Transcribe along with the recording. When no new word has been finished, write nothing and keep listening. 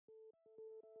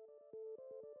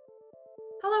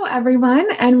Hello, everyone,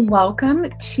 and welcome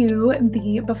to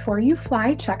the Before You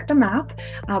Fly, Check the Map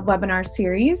webinar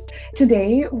series.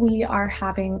 Today, we are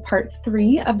having part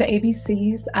 3 of the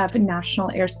ABCs of National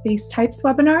Airspace Types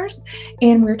webinars,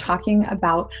 and we're talking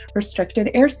about restricted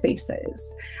airspaces.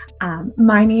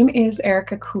 My name is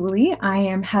Erica Cooley. I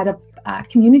am head of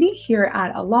community here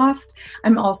at Aloft.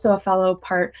 I'm also a fellow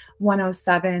Part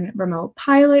 107 remote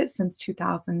pilot since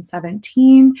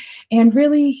 2017. And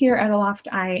really here at Aloft,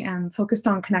 I am focused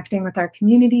on connecting with our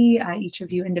community, each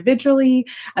of you individually,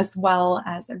 as well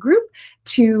as a group,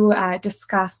 to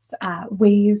discuss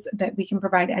ways that we can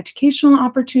provide educational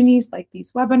opportunities like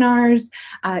these webinars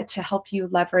to help you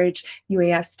leverage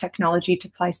UAS technology to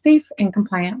fly safe and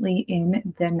compliantly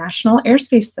in the national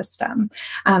airspace system.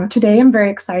 Today, I'm very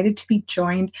excited to be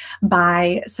joined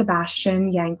by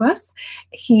Sebastian Yanguas.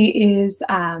 He is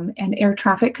an air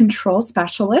traffic control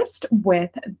specialist with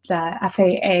the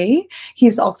FAA.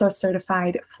 He's also a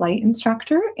certified flight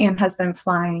instructor and has been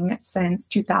flying since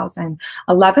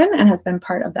 2011 and has been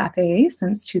part of the FAA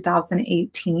since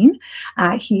 2018.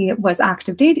 He was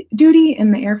active duty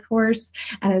in the Air Force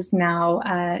and is now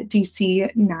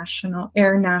DC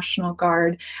National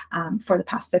Guard for the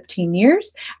past 15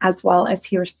 years, as well as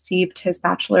he received his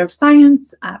Bachelor of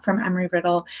Science from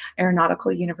Embry-Riddle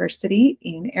Aeronautical University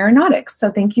in Aeronautics. So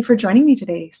thank you for joining me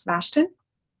today, Sebastian.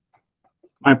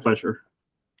 My pleasure.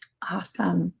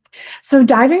 Awesome. So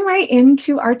diving right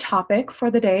into our topic for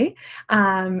the day,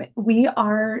 we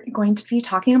are going to be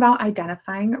talking about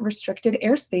identifying restricted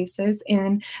airspaces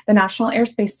in the National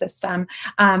Airspace System.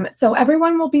 So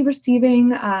everyone will be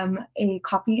receiving a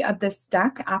copy of this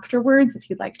deck afterwards if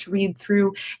you'd like to read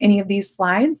through any of these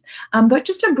slides. But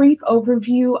just a brief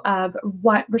overview of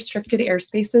what restricted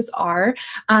airspaces are,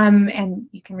 and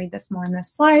you can read this more in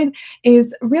this slide,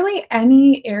 is really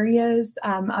any areas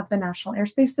of the National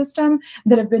Airspace System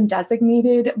that have been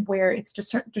designated where it's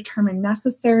just determined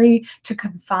necessary to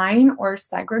confine or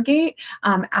segregate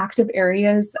active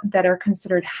areas that are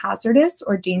considered hazardous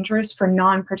or dangerous for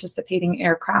non-participating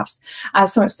aircrafts.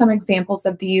 So some examples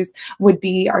of these would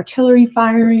be artillery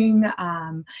firing,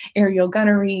 aerial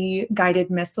gunnery, guided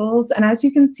missiles. And as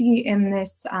you can see in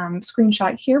this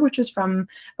screenshot here, which is from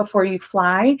Before You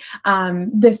Fly,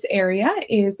 this area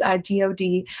is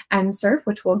DOD NSUFR,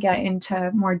 which we'll get into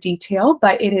more detail,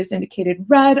 but it is indicated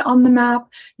red on the map.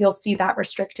 You'll see that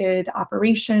restricted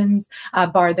operations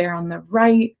bar there on the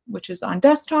right, which is on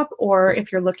desktop, or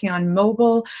if you're looking on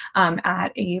mobile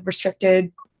at a restricted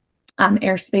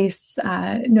airspace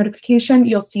notification,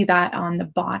 you'll see that on the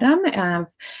bottom of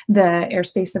the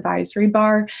airspace advisory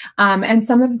bar. And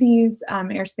some of these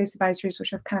airspace advisories,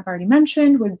 which I've kind of already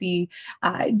mentioned, would be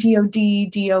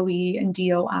DOD, DOE, and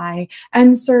DOI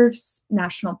NSUFRs,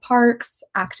 national parks,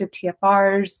 active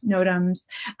TFRs, NOTAMs,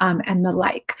 and the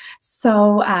like.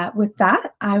 So with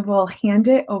that, I will hand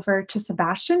it over to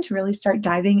Sebastian to really start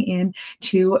diving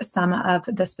into some of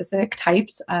the specific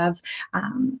types of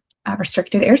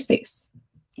restricted airspace.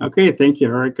 Okay, thank you,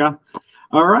 Erica.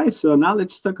 All right, so now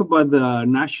let's talk about the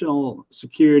national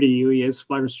security UAS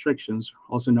flight restrictions,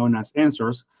 also known as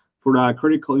NSUFRs, for the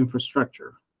critical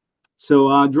infrastructure.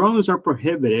 So drones are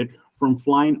prohibited from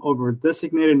flying over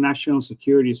designated national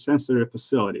security sensitive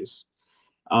facilities.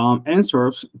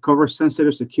 NSUFRs cover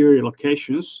sensitive security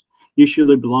locations,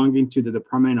 usually belonging to the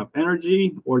Department of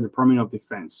Energy or Department of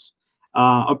Defense.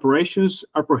 Operations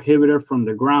are prohibited from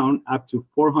the ground up to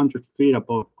 400 feet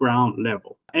above ground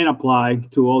level and apply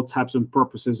to all types and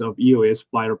purposes of UAS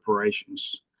flight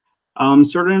operations.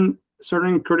 Certain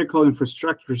critical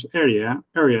infrastructure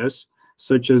areas,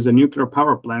 such as the nuclear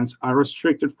power plants, are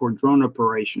restricted for drone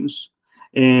operations.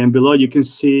 And below you can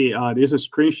see there's a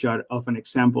screenshot of an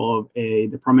example of a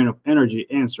Department of Energy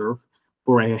NSUFR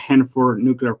for a Hanford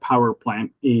nuclear power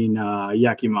plant in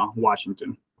Yakima,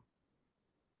 Washington.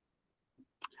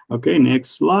 Okay,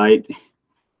 next slide.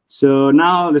 So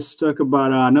now let's talk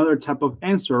about another type of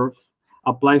NSUFR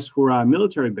applies for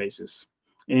military bases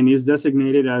and is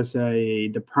designated as a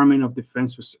Department of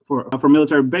Defense for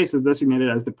military bases designated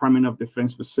as Department of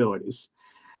Defense facilities.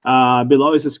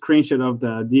 Below is a screenshot of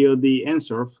the DOD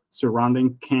NSUFR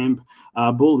surrounding Camp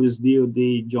Bullis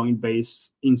DOD Joint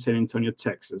Base in San Antonio,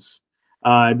 Texas.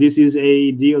 This is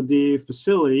a DOD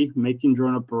facility making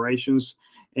drone operations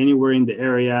anywhere in the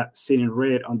area seen in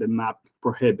red on the map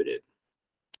prohibited.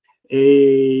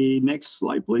 Next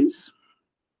slide, please.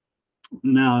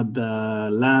 Now, the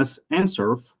last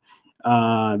NSUFR,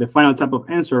 the final type of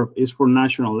NSUFR is for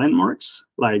national landmarks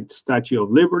like Statue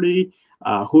of Liberty,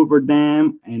 Hoover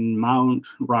Dam, and Mount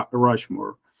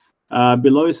Rushmore.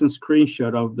 Below is a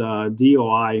screenshot of the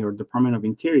DOI or Department of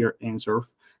Interior NSUFR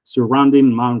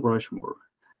surrounding Mount Rushmore.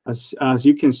 As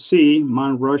you can see,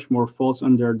 Mount Rushmore falls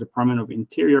under Department of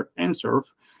Interior NSURF,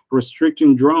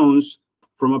 restricting drones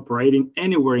from operating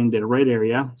anywhere in the red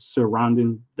area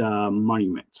surrounding the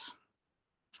monuments.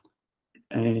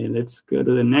 And let's go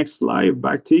to the next slide.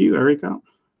 Back to you, Erica.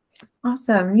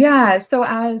 Awesome. Yeah. So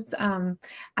as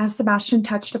Sebastian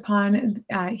touched upon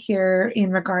here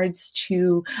in regards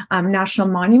to national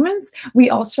monuments,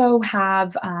 we also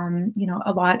have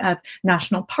a lot of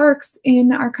national parks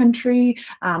in our country,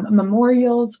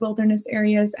 memorials, wilderness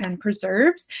areas, and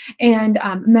preserves. And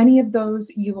many of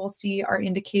those you will see are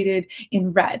indicated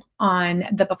in red on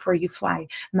the Before You Fly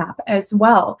map as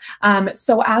well.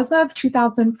 So as of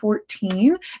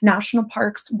 2014, national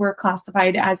parks were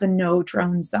classified as a no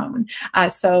drone zone.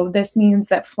 So this means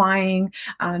that flying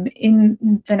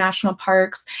in the national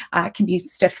parks can be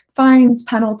stiff fines,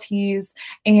 penalties,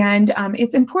 and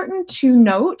it's important to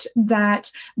note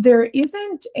that there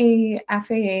isn't a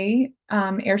FAA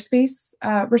airspace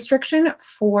restriction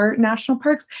for national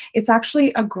parks. It's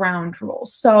actually a ground rule.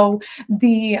 So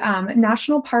the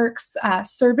National Parks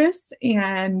Service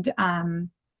and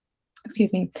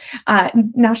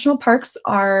national parks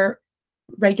are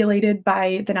regulated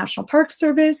by the National Park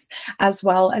Service as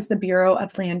well as the Bureau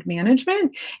of Land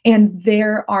Management, and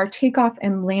there are takeoff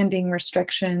and landing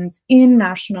restrictions in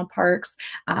national parks,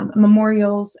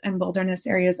 memorials and wilderness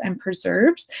areas and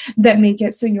preserves that make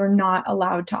it so you're not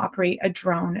allowed to operate a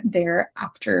drone there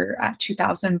after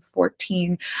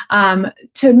 2014.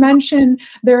 To mention,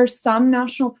 there are some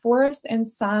national forests and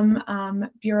some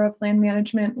Bureau of Land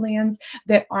Management lands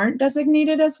that aren't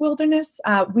designated as wilderness.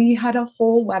 We had a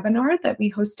whole webinar that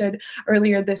we hosted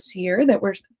earlier this year that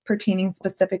were pertaining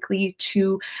specifically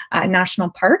to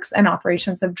national parks and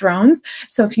operations of drones.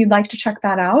 So if you'd like to check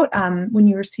that out, when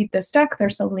you receive this deck,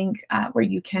 there's a link where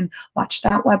you can watch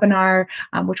that webinar,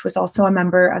 which was also a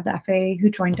member of the FAA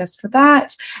who joined us for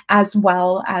that, as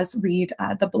well as read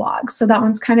the blog. So that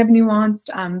one's kind of nuanced,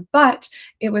 but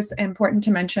it was important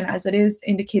to mention as it is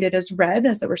indicated as red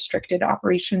as a restricted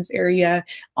operations area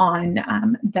on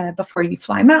the Before You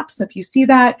Fly map. So if you see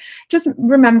that, just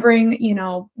remembering,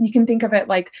 you can think of it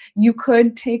like you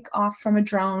could take off from a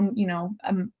drone,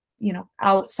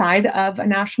 outside of a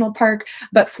national park,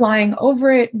 but flying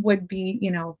over it would be,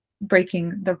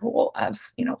 breaking the rule of,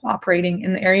 operating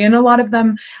in the area. And a lot of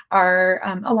them are,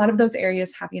 a lot of those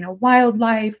areas have,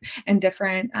 wildlife and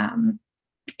different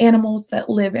animals that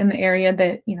live in the area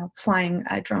that, flying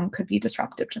a drone could be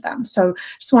disruptive to them. So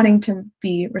just wanting to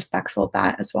be respectful of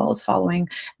that, as well as following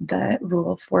the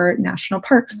rule for national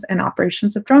parks and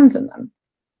operations of drones in them.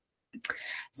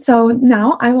 So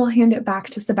now I will hand it back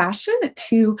to Sebastian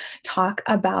to talk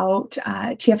about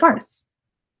TFRs.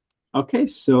 Okay,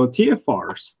 so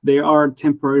TFRs, they are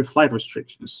temporary flight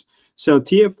restrictions. So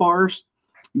TFRs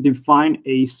define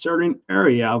a certain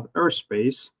area of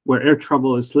airspace where air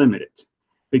travel is limited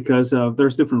because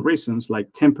there's different reasons,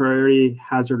 like temporary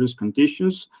hazardous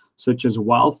conditions, such as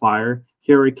wildfire,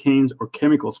 hurricanes, or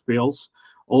chemical spills.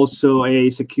 Also, a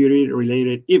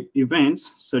security-related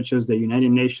events, such as the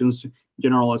United Nations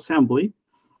General Assembly,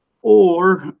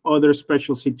 or other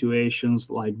special situations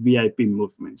like VIP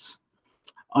movements.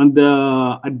 On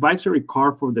the advisory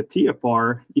card for the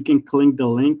TFR, you can click the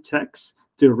link text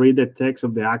to read the text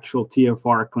of the actual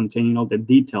TFR containing all the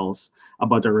details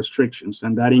about the restrictions,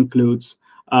 and that includes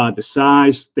the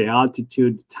size, the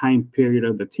altitude, the time period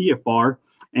of the TFR,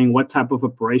 and what type of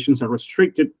operations are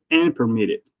restricted and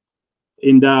permitted.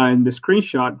 In the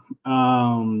screenshot,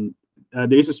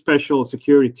 there is a special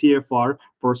security TFR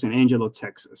for San Angelo,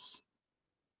 Texas.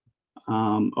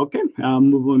 Okay,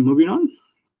 moving on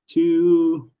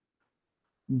to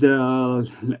the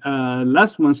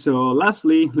last one. So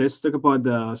lastly, let's talk about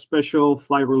the Special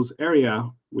Flight Rules Area,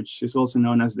 which is also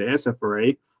known as the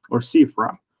SFRA or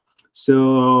CFRA.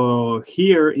 So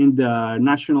here in the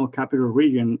National Capital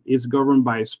Region is governed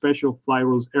by a Special Flight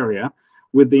Rules Area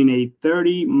within a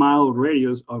 30-mile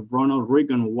radius of Ronald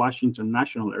Reagan Washington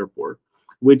National Airport,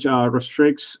 which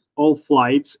restricts all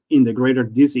flights in the greater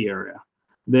DC area.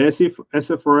 The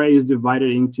SFRA is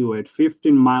divided into a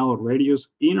 15-mile radius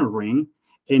inner ring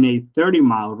and a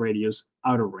 30-mile radius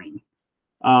outer ring.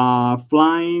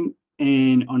 Flying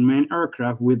an unmanned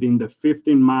aircraft within the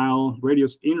 15-mile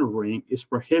radius inner ring is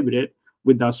prohibited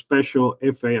without special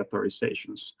FAA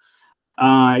authorizations.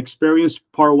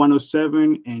 Experienced Part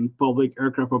 107 and public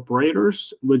aircraft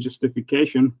operators with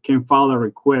justification can file a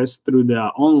request through the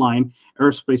Online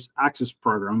Airspace Access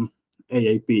Program,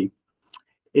 AAP.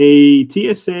 A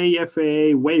TSA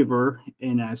FAA waiver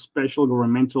and a special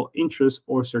governmental interest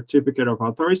or certificate of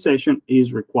authorization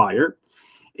is required.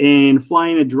 And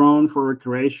flying a drone for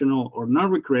recreational or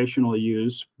non-recreational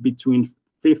use between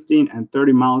 15 and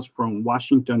 30 miles from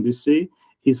Washington, D.C.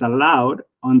 is allowed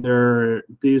under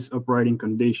these operating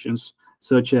conditions,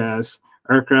 such as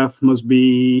aircraft must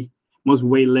weigh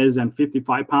less than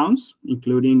 55 pounds,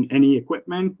 including any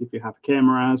equipment, if you have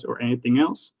cameras or anything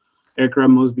else.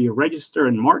 Aircraft must be registered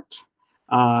and marked,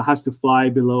 has to fly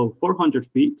below 400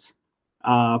 feet,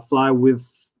 fly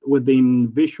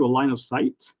within visual line of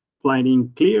sight, fly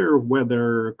in clear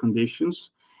weather conditions,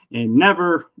 and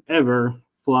never, ever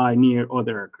fly near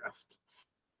other aircraft.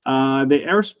 The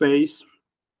airspace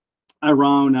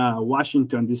around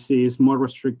Washington, D.C. is more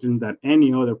restricted than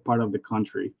any other part of the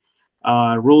country.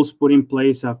 Rules put in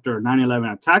place after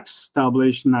 9/11 attacks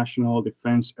establish national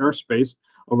defense airspace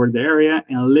over the area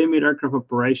and limit aircraft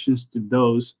operations to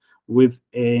those with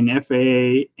an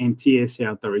FAA and TSA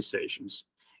authorizations.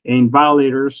 And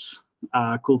violators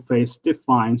could face stiff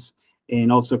fines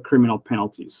and also criminal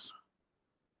penalties.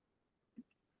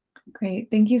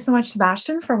 Great. Thank you so much,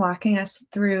 Sebastian, for walking us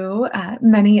through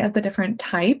many of the different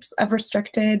types of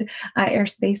restricted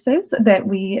airspaces that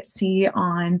we see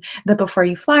on the Before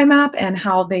You Fly map and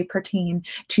how they pertain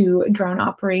to drone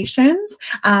operations.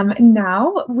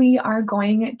 Now we are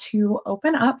going to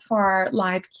open up for our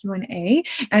live Q&A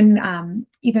and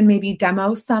even maybe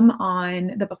demo some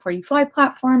on the Before You Fly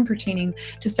platform pertaining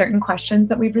to certain questions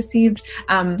that we've received.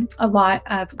 A lot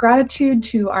of gratitude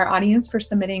to our audience for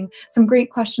submitting some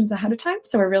great questions ahead of time.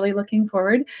 So we're really looking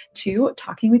forward to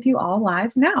talking with you all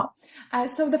live now.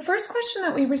 So the first question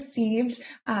that we received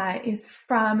is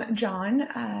from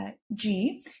John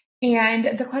G.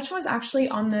 And the question was actually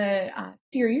on the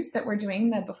series that we're doing,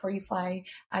 the Before You Fly,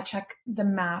 Check the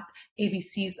Map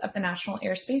ABCs of the National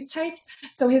Airspace Types.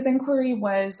 So his inquiry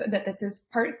was that this is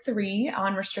part 3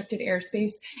 on restricted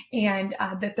airspace and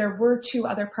that there were 2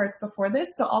 other parts before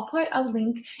this. So I'll put a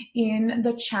link in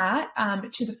the chat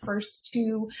to the first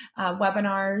 2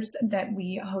 webinars that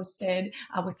we hosted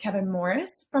with Kevin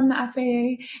Morris from the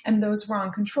FAA, and those were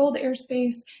on controlled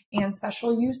airspace and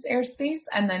special use airspace.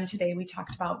 And then today we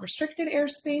talked about restricted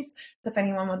airspace. So if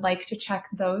anyone would like to check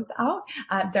those out,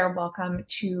 they're welcome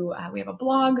to, we have a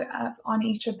blog on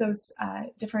each of those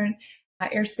different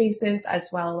airspaces, as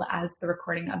well as the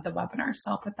recording of the webinar.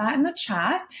 So I'll put that in the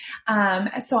chat.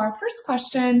 So our first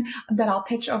question that I'll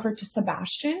pitch over to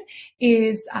Sebastian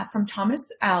is from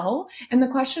Thomas L. And the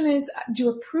question is, do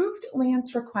approved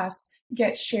LANS requests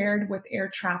get shared with air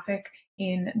traffic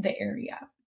in the area?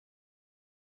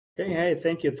 Okay, hey,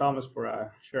 thank you, Thomas,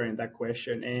 for sharing that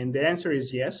question. And the answer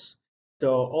is yes.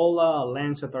 So all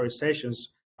LANS authorizations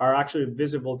are actually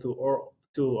visible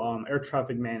to air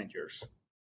traffic managers.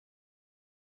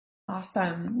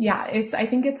 Awesome. Yeah, I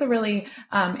think it's a really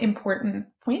important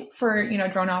point for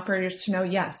drone operators to know.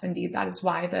 Yes, indeed, that is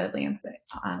why the LANS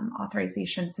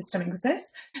authorization system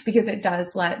exists, because it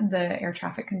does let the air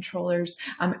traffic controllers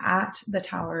at the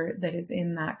tower that is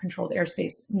in that controlled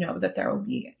airspace know that there will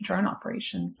be drone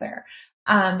operations there.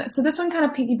 So this one kind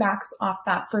of piggybacks off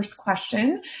that first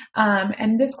question,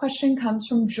 and this question comes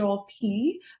from Donald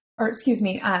E.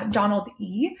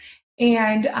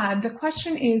 And the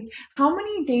question is, how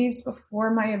many days before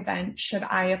my event should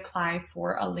I apply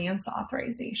for a LANS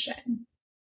authorization?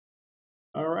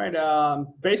 All right.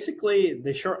 Basically,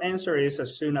 the short answer is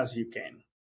as soon as you can.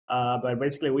 But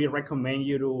basically, we recommend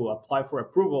you to apply for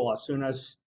approval as soon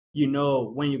as you know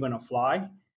when you're going to fly.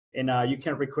 And you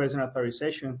can request an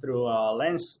authorization through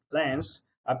LANS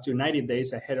up to 90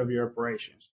 days ahead of your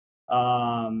operations.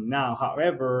 Now,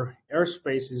 however,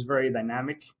 airspace is very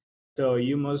dynamic. So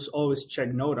you must always check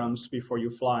NOTAMs before you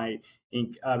fly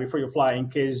in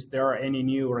case there are any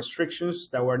new restrictions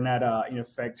that were not in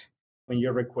effect when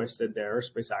you requested the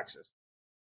airspace access.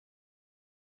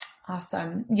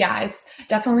 Awesome. Yeah, it's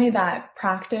definitely that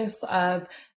practice of,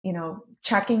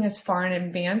 checking as far in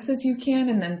advance as you can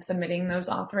and then submitting those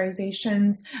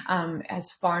authorizations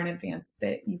as far in advance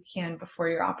that you can before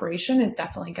your operation is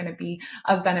definitely going to be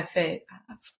of benefit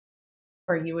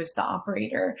for you as the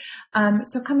operator.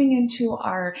 So coming into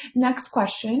our next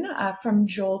question from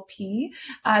Joel P.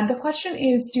 The question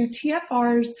is, do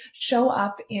TFRs show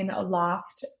up in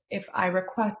Aloft if I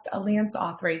request a LANS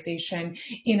authorization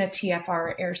in a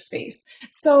TFR airspace?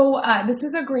 So this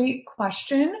is a great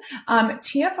question.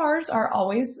 TFRs are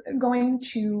always going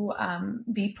to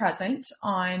be present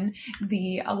on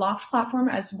the Aloft platform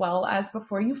as well as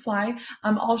Before You Fly.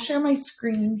 I'll share my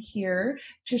screen here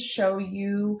to show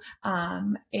you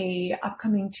a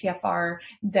upcoming TFR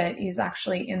that is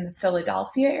actually in the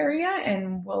Philadelphia area,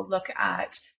 and we'll look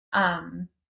at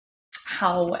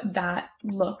how that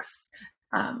looks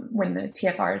when the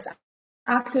TFR is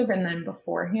active and then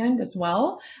beforehand as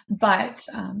well. But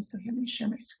so here, let me share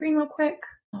my screen real quick.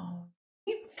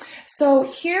 So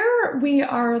here we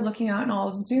are looking at, and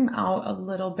I'll zoom out a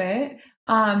little bit.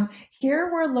 Here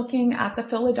we're looking at the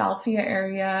Philadelphia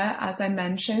area, as I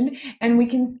mentioned, and we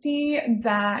can see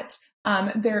that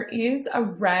there is a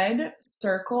red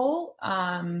circle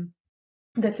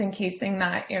that's encasing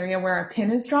that area where our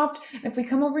pin is dropped. If we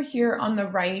come over here on the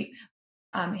right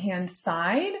hand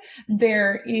side,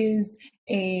 there is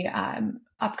a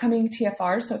upcoming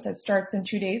TFR, so it says starts in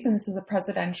 2 days, and this is a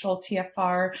presidential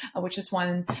TFR, which is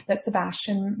one that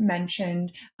Sebastian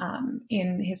mentioned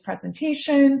in his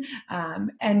presentation,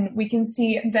 and we can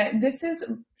see that this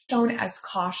is shown as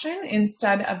caution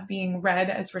instead of being read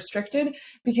as restricted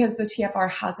because the TFR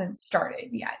hasn't started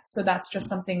yet. So that's just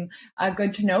something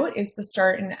good to note, is the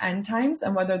start and end times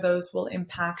and whether those will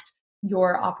impact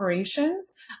your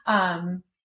operations.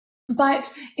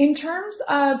 But in terms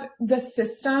of the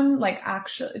system, like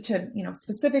actually to,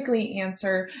 specifically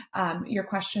answer your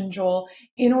question, Joel,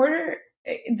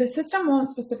 the system won't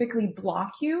specifically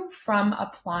block you from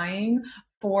applying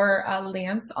for a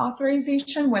Lance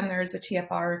authorization when there's a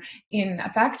TFR in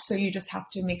effect. So you just have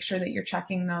to make sure that you're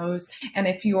checking those. And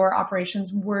if your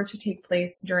operations were to take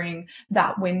place during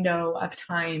that window of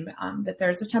time that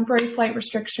there's a temporary flight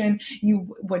restriction,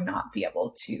 you would not be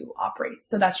able to operate.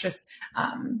 So that's just,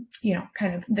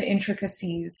 kind of the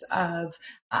intricacies of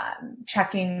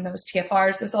checking those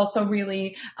TFRs. Is also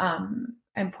really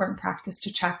important practice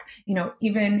to check,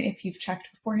 even if you've checked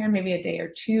beforehand, maybe a day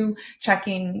or two,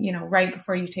 checking, right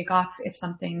before you take off if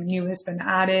something new has been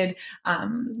added,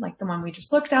 like the one we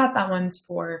just looked at. That one's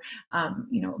for,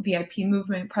 VIP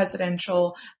movement,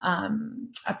 presidential,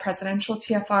 a presidential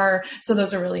TFR. So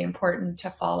those are really important to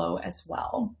follow as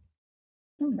well.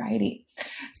 Alrighty,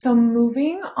 so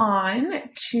moving on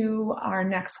to our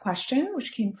next question,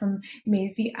 which came from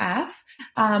Maisie F.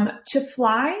 To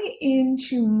fly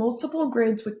into multiple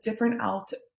grids with different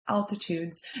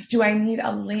altitudes, do I need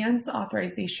a Lance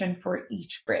authorization for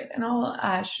each grid? And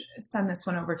I'll send this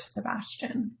one over to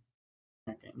Sebastian.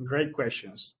 Okay, great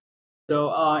questions.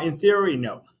 So in theory,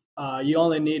 no. You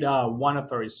only need one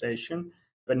authorization.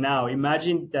 But now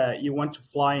imagine that you want to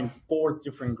fly in 4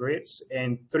 different grids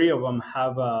and 3 of them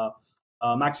have a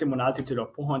maximum altitude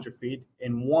of 400 feet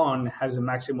and 1 has a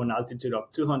maximum altitude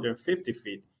of 250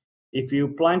 feet. If you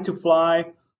plan to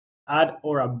fly at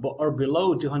or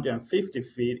below 250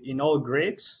 feet in all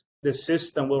grids, the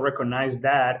system will recognize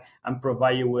that and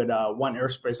provide you with one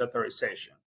airspace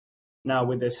authorization. Now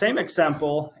with the same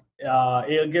example,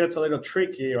 it gets a little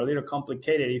tricky or a little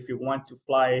complicated if you want to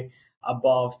fly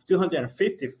above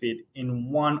 250 feet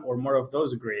in 1 or more of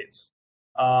those grids.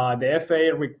 The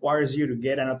FAA requires you to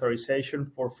get an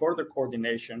authorization for further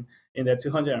coordination in the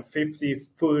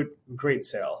 250-foot grid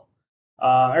cell.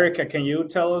 Erica, can you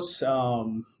tell us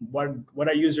what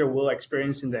a user will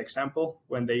experience in the example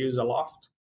when they use Aloft?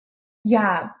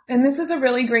 Yeah, and this is a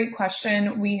really great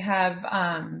question. We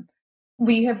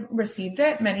have received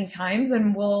it many times,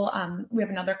 and we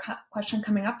have another question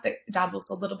coming up that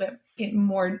dabbles a little bit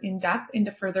more in depth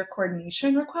into further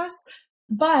coordination requests.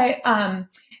 But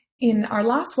in our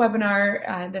last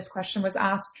webinar, this question was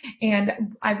asked,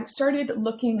 and I started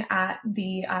looking at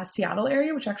the Seattle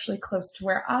area, which is actually close to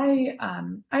where I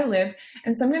live.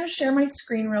 And so I'm going to share my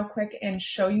screen real quick and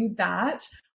show you that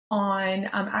on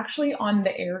actually on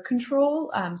the air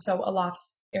control, so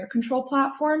Aloft's air control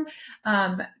platform.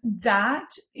 That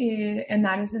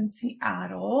is in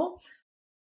Seattle.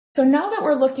 So now that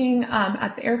we're looking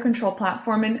at the air control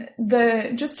platform,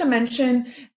 and just to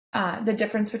mention the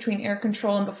difference between air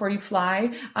control and Before You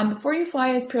Fly. Before You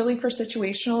Fly is purely for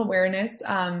situational awareness.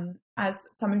 As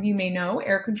some of you may know,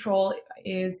 air control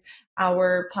is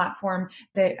our platform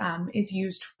that is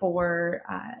used for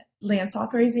Lance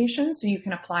authorization, so you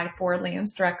can apply for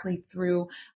Lance directly through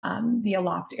the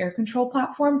Aloft air control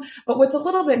platform. But what's a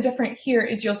little bit different here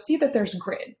is you'll see that there's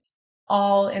grids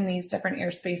all in these different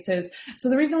airspaces. So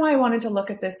the reason why I wanted to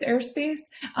look at this airspace,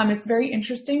 it's very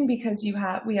interesting because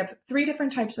we have 3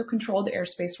 different types of controlled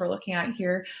airspace we're looking at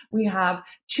here. We have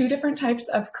 2 different types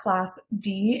of Class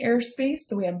D airspace.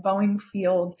 So we have Boeing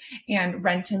Field and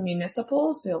Renton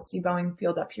Municipal. So you'll see Boeing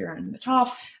Field up here on the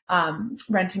top,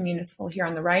 Renton Municipal here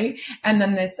on the right. And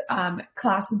then this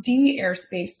Class D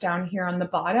airspace down here on the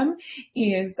bottom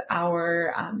is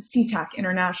our SeaTac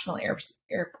International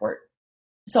Airport.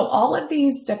 So all of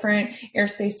these different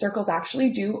airspace circles actually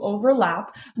do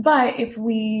overlap, but if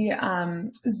we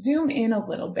zoom in a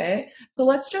little bit, so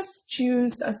let's just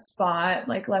choose a spot,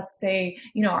 like let's say,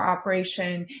 our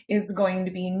operation is going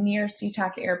to be near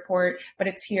SeaTac Airport, but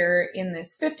it's here in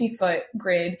this 50-foot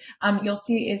grid. You'll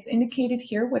see it's indicated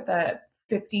here with a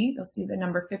 50. You'll see the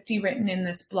number 50 written in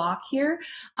this block here.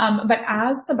 But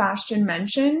as Sebastian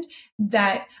mentioned,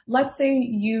 that let's say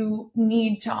you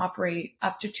need to operate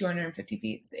up to 250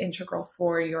 feet, it's integral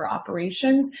for your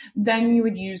operations, then you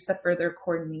would use the further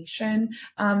coordination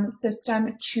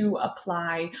system to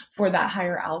apply for that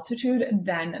higher altitude.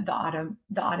 Then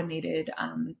the automated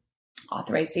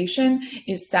authorization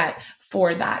is set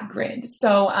for that grid.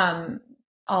 So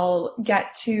I'll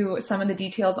get to some of the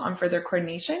details on further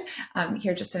coordination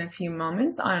here just in a few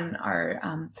moments on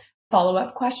our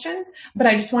follow-up questions, but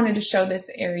I just wanted to show this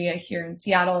area here in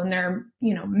Seattle, and there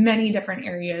are, many different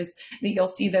areas that you'll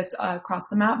see this across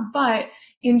the map, but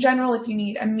in general, if you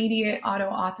need immediate auto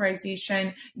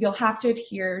authorization, you'll have to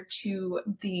adhere to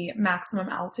the maximum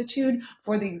altitude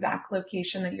for the exact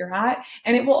location that you're at,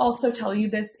 and it will also tell you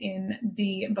this in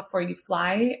the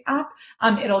B4UFLY app.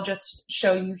 It'll just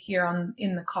show you here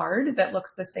in the card that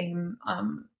looks the same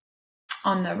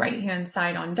on the right-hand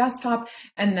side on desktop,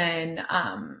 and then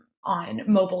on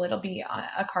mobile, it'll be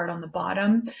a card on the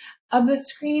bottom of the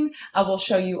screen. We'll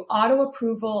show you auto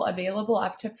approval available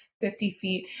up to 50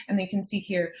 feet, and you can see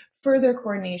here further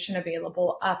coordination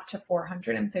available up to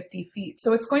 450 feet.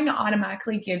 So it's going to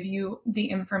automatically give you the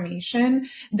information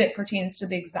that pertains to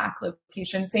the exact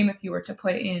location. Same if you were to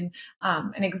put in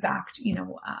an exact,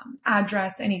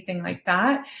 address, anything like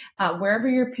that. Wherever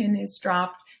your pin is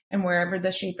dropped, and wherever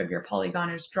the shape of your polygon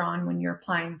is drawn when you're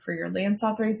applying for your LANC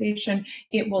authorization,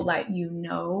 it will let you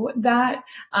know that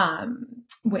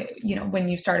when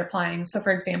you start applying. So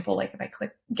for example, like if I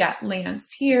click get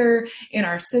LANC here in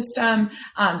our system,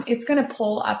 it's going to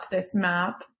pull up this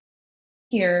map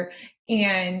here,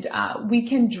 and we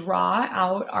can draw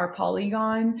out our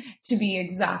polygon to be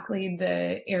exactly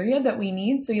the area that we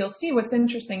need. So you'll see what's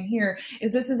interesting here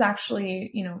is this is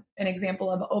actually, an example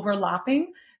of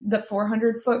overlapping the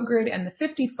 400-foot grid and the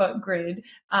 50-foot grid,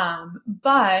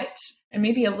 and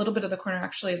maybe a little bit of the corner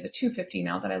actually of the 250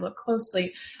 now that I look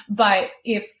closely. But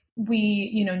if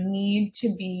we, need to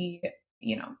be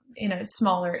in a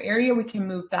smaller area, we can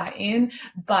move that in,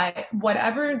 but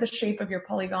whatever the shape of your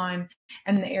polygon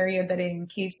and the area that it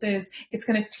encases, it's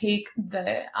going to take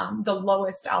the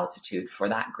lowest altitude for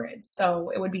that grid. So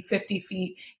it would be 50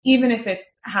 feet, even if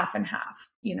it's half and half,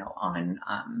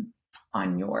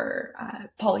 on your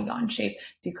polygon shape.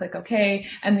 So you click OK,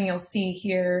 and then you'll see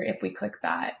here, if we click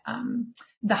that,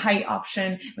 the height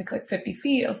option, we click 50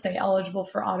 feet, it'll say eligible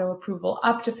for auto approval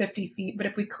up to 50 feet. But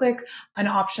if we click an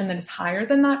option that is higher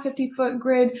than that 50-foot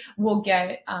grid, we'll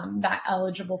get that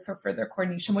eligible for further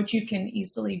coordination, which you can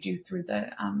easily do through the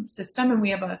system. And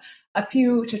we have a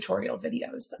few tutorial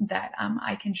videos that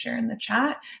I can share in the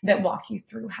chat that walk you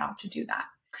through how to do that.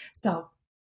 So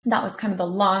that was kind of the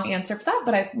long answer for that,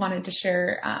 but I wanted to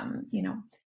share,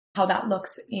 how that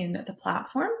looks in the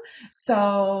platform.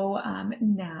 So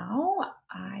now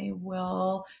I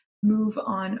will move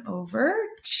on over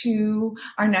to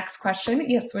our next question,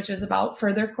 yes, which is about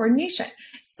further coordination.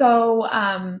 So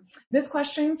this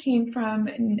question came from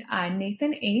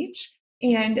Nathan H.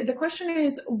 And the question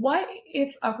is, what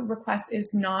if a request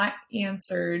is not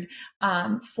answered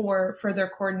for further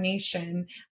coordination?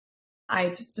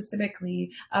 I've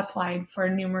specifically applied for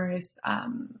numerous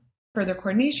further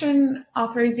coordination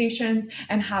authorizations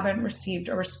and haven't received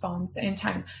a response in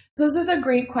time. So this is a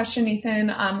great question, Nathan.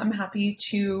 I'm happy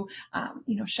to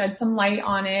shed some light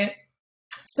on it.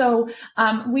 So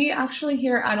we actually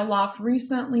here at Aloft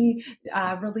recently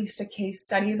released a case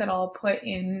study that I'll put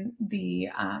in the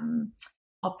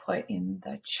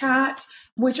chat,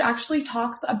 which actually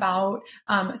talks about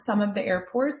some of the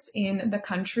airports in the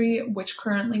country which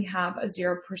currently have a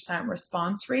 0%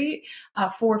 response rate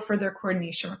for further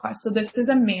coordination requests. So this is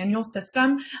a manual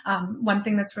system. One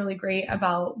thing that's really great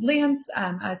about LANC,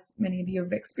 as many of you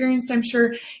have experienced, I'm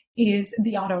sure, is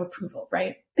the auto approval,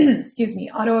 right? Excuse me,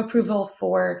 auto approval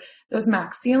for those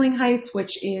max ceiling heights,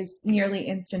 which is nearly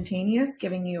instantaneous,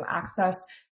 giving you access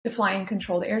to fly in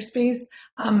controlled airspace.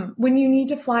 When you need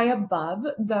to fly above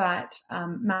that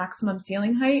maximum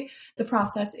ceiling height, the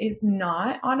process is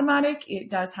not automatic. It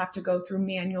does have to go through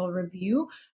manual review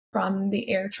from the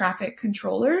air traffic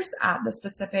controllers at the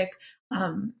specific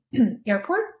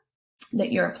airport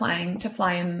that you're applying to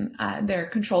fly in their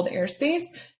controlled airspace.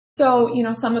 So,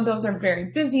 some of those are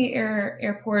very busy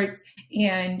airports,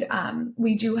 and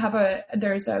we do have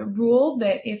there's a rule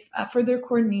that if a further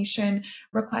coordination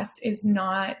request is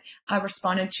not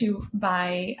responded to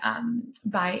by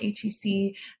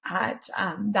ATC at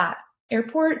that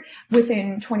airport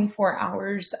within 24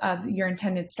 hours of your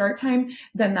intended start time,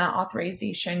 then that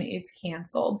authorization is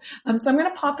canceled. So I'm going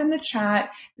to pop in the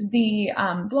chat the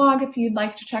blog if you'd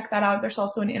like to check that out. There's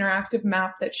also an interactive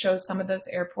map that shows some of those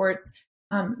airports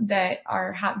that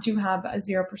do have a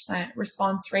 0%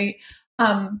 response rate.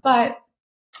 But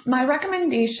my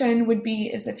recommendation would be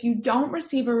is if you don't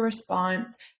receive a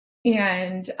response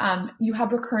and you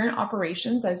have recurrent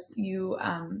operations, as you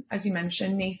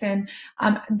mentioned, Nathan,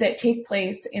 that take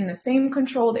place in the same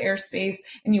controlled airspace,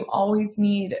 and you always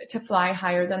need to fly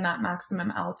higher than that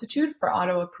maximum altitude for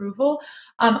auto approval,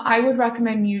 I would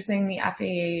recommend using the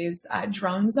FAA's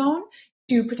drone zone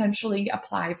to potentially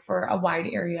apply for a wide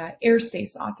area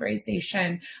airspace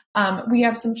authorization. We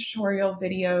have some tutorial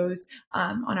videos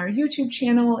on our YouTube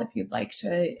channel if you'd like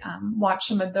to watch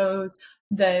some of those.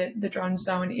 The drone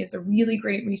zone is a really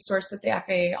great resource that the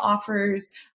FAA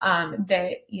offers,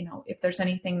 that, you know, if there's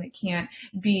anything that can't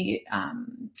be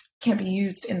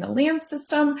used in the land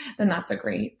system, then that's a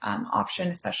great option,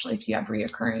 especially if you have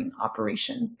reoccurring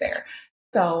operations there.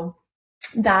 So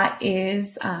that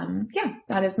is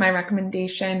my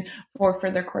recommendation for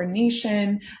further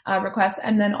coordination requests.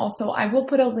 And then also I will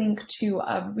put a link to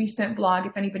a recent blog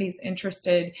if anybody's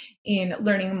interested in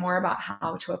learning more about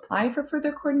how to apply for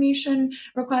further coordination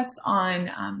requests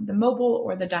on the mobile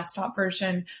or the desktop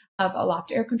version of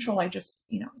Aloft Air Control. I just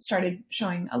started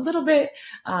showing a little bit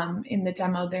in the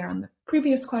demo there on the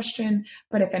previous question,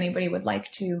 but if anybody would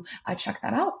like to check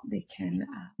that out, they can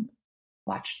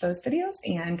watch those videos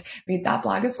and read that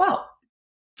blog as well.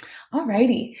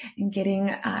 Alrighty, and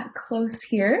getting close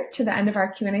here to the end of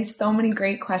our Q&A. So many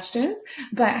great questions,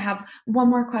 but I have one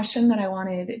more question that I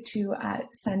wanted to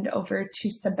send over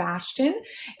to Sebastian.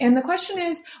 And the question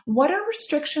is, what are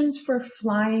restrictions for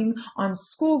flying on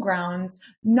school grounds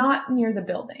not near the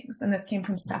buildings? And this came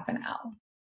from Stefan L.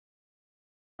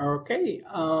 Okay,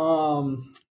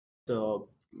 so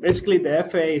basically the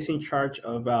FAA is in charge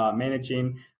of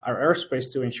managing our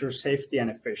airspace to ensure safety and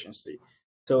efficiency.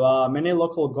 So many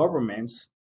local governments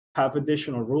have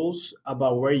additional rules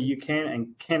about where you can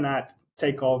and cannot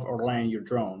take off or land your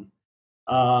drone.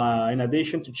 In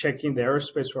addition to checking the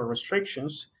airspace for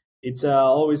restrictions, it's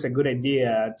always a good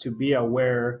idea to be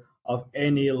aware of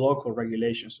any local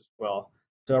regulations as well.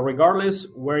 So regardless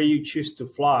where you choose to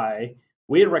fly,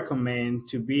 we recommend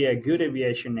to be a good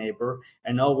aviation neighbor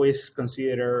and always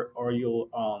consider all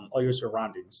your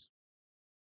surroundings.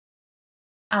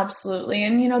 Absolutely.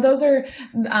 And those are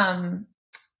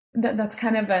that's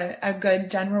kind of a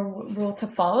good general rule to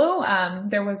follow.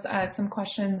 There was some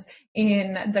questions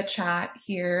in the chat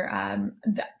here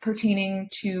pertaining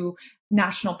to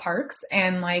national parks,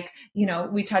 and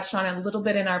we touched on it a little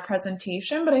bit in our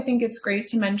presentation, but I think it's great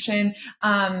to mention,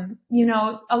 a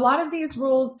lot of these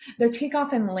rules, they're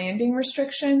takeoff and landing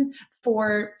restrictions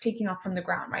for taking off from the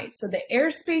ground, right? So the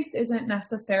airspace isn't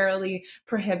necessarily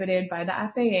prohibited by the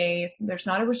FAA. There's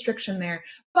not a restriction there,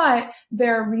 but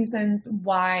there are reasons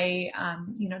why,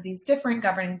 these different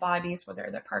governing bodies, whether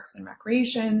they're Parks and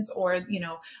Recreations or,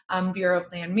 Bureau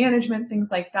of Land Management,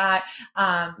 things like that,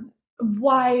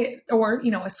 why, or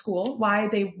a school, why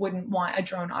they wouldn't want a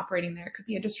drone operating there. It could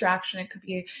be a distraction, it could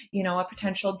be a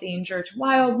potential danger to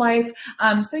wildlife.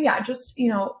 So yeah, just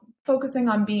focusing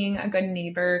on being a good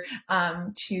neighbor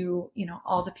to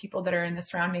all the people that are in the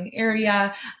surrounding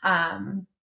area.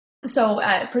 So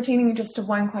pertaining just to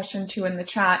one question too in the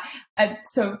chat,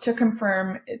 so to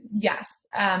confirm, yes,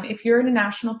 if you're in a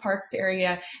national parks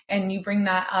area and you bring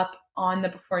that up on the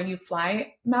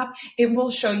B4UFLY map, it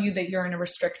will show you that you're in a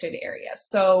restricted area.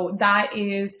 So that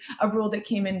is a rule that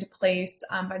came into place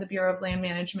by the Bureau of Land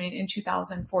Management in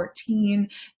 2014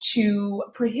 to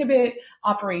prohibit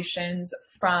operations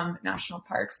from national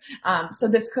parks. So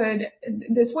this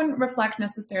wouldn't reflect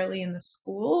necessarily in the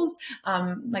schools,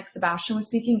 like Sebastian was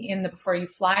speaking, in the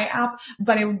B4UFLY app,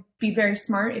 but it would be very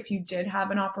smart if you did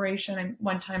have an operation. And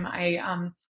one time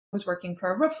I was working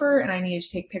for a roofer and I needed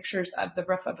to take pictures of the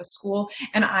roof of a school,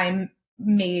 and I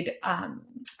made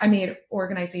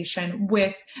organization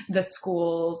with the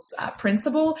school's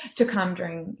principal to come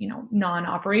during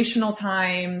non-operational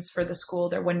times for the school.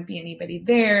 There wouldn't be anybody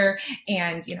there,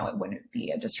 and it wouldn't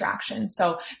be a distraction.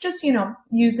 So just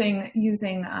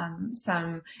using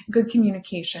some good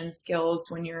communication skills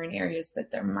when you're in areas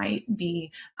that there might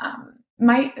be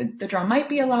the drone might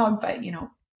be allowed, but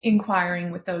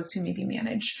inquiring with those who maybe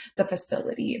manage the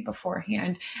facility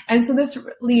beforehand. And so this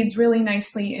leads really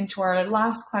nicely into our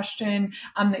last question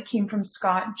that came from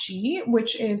Scott G,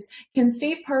 which is, can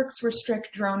state parks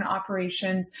restrict drone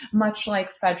operations much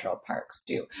like federal parks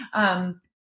do?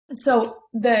 So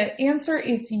the answer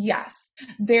is yes.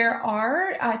 There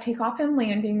are takeoff and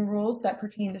landing rules that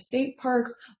pertain to state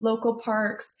parks, local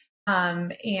parks,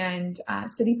 and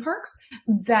city parks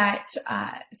that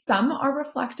some are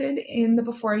reflected in the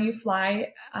Before You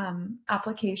Fly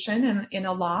application and in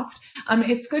Aloft.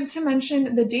 It's good to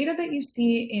mention the data that you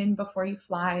see in Before You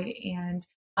Fly and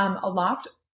Aloft,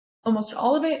 almost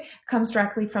all of it comes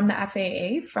directly from the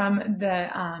FAA,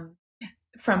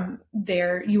 from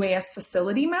their UAS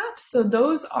facility maps. So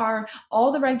those are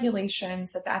all the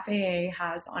regulations that the FAA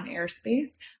has on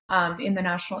airspace in the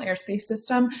National Airspace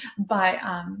System. But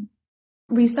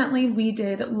recently, we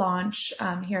did launch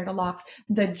here at Aloft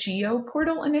the Geo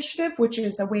Portal initiative, which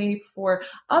is a way for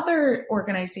other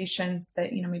organizations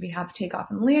that maybe have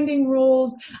takeoff and landing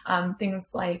rules,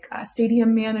 things like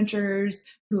stadium managers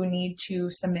who need to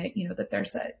submit, that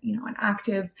there's an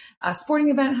active sporting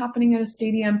event happening at a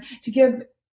stadium, to give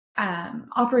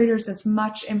operators as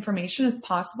much information as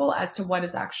possible as to what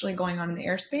is actually going on in the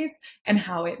airspace and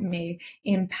how it may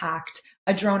impact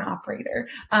a drone operator.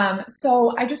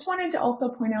 So I just wanted to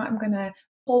also point out, I'm going to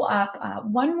pull up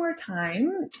one more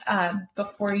time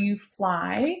Before You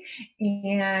Fly,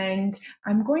 and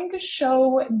I'm going to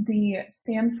show the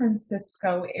San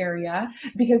Francisco area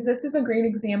because this is a great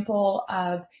example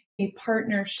of a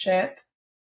partnership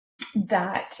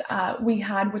that we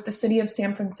had with the city of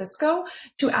San Francisco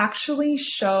to actually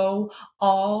show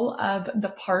all of the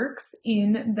parks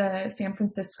in the San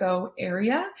Francisco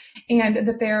area, and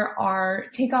that there are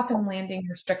takeoff and landing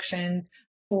restrictions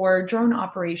for drone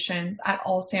operations at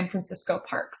all San Francisco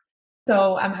parks.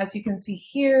 So as you can see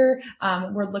here,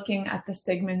 we're looking at the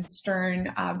Sigmund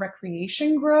Stern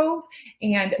Recreation Grove,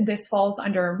 and this falls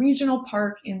under a regional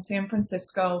park in San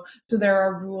Francisco. So there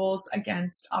are rules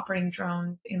against operating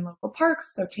drones in local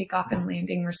parks, so takeoff and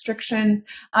landing restrictions.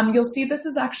 You'll see this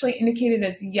is actually indicated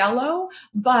as yellow,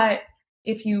 but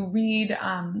if you read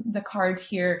the card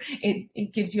here,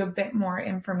 it gives you a bit more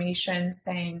information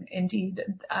saying, indeed,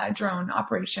 drone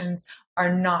operations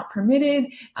are not permitted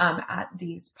at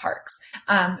these parks.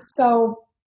 So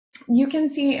you can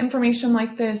see information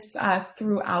like this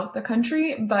throughout the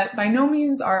country, but by no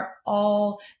means are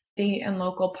all state and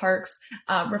local parks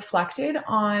reflected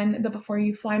on the Before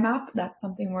You Fly map. That's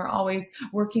something we're always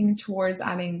working towards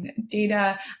adding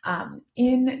data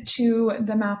into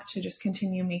the map to just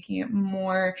continue making it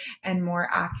more and more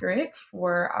accurate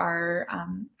for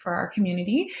our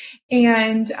community.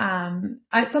 And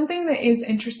something that is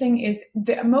interesting is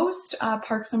that most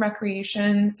parks and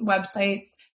recreations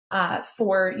websites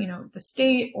for the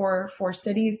state or for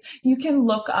cities, you can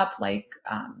look up like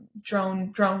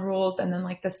drone rules and then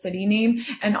like the city name,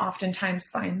 and oftentimes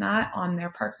find that on their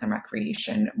Parks and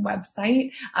Recreation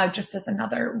website, just as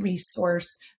another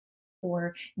resource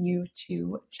for you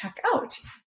to check out.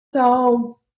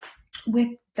 So with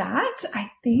that,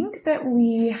 I think that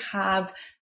we have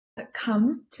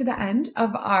come to the end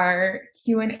of our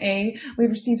Q&A.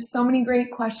 We've received so many great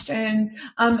questions.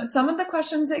 Some of the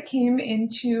questions that came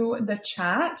into the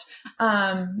chat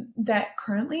that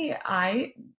currently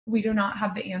we do not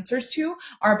have the answers to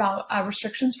are about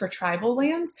restrictions for tribal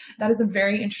lands. That is a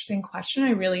very interesting question.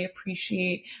 I really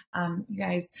appreciate you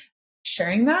guys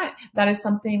sharing that. That is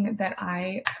something that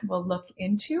I will look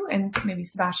into, and maybe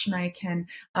Sebastian and I can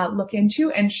look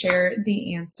into and share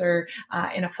the answer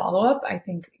in a follow-up. I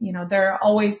think, there are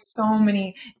always so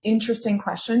many interesting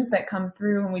questions that come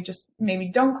through, and we just maybe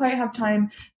don't quite have time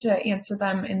to answer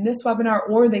them in this webinar,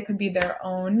 or they could be their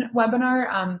own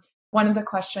webinar. One of the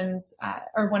questions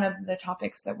or one of the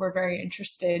topics that we're very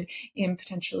interested in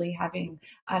potentially having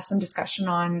some discussion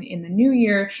on in the new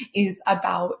year is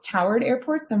about towered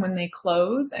airports and when they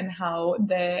close, and how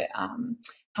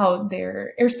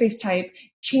their airspace type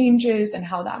changes and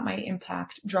how that might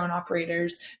impact drone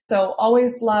operators. So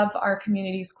always love our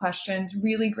community's questions,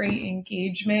 really great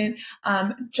engagement.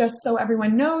 Just so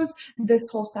everyone knows, this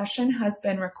whole session has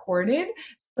been recorded.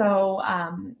 So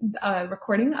a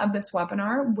recording of this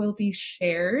webinar will be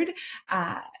shared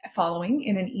following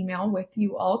in an email with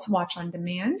you all to watch on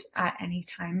demand at any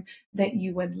time that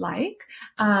you would like.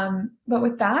 But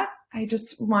with that, I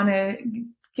just want to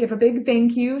give a big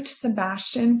thank you to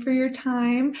Sebastian for your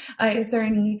time. Is there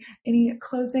any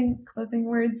closing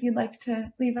words you'd like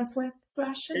to leave us with,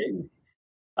 Sebastian?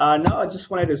 No, I just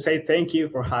wanted to say thank you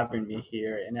for having me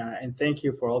here, and thank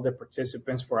you for all the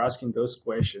participants for asking those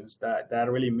questions. That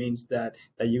really means that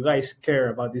you guys care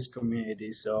about this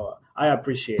community. So I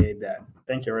appreciate that.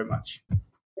 Thank you very much.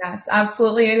 Yes,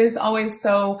 absolutely. It is always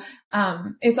so,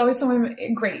 it's always so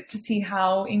great to see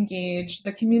how engaged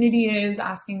the community is,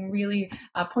 asking really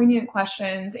poignant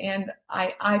questions. And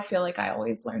I feel like I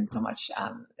always learn so much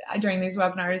during these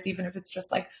webinars, even if it's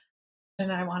just like,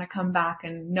 and I want to come back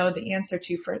and know the answer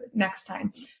to for next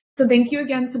time. So thank you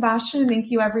again, Sebastian.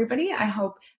 Thank you, everybody. I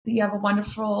hope that you have a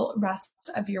wonderful rest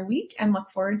of your week and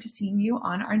look forward to seeing you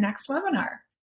on our next webinar.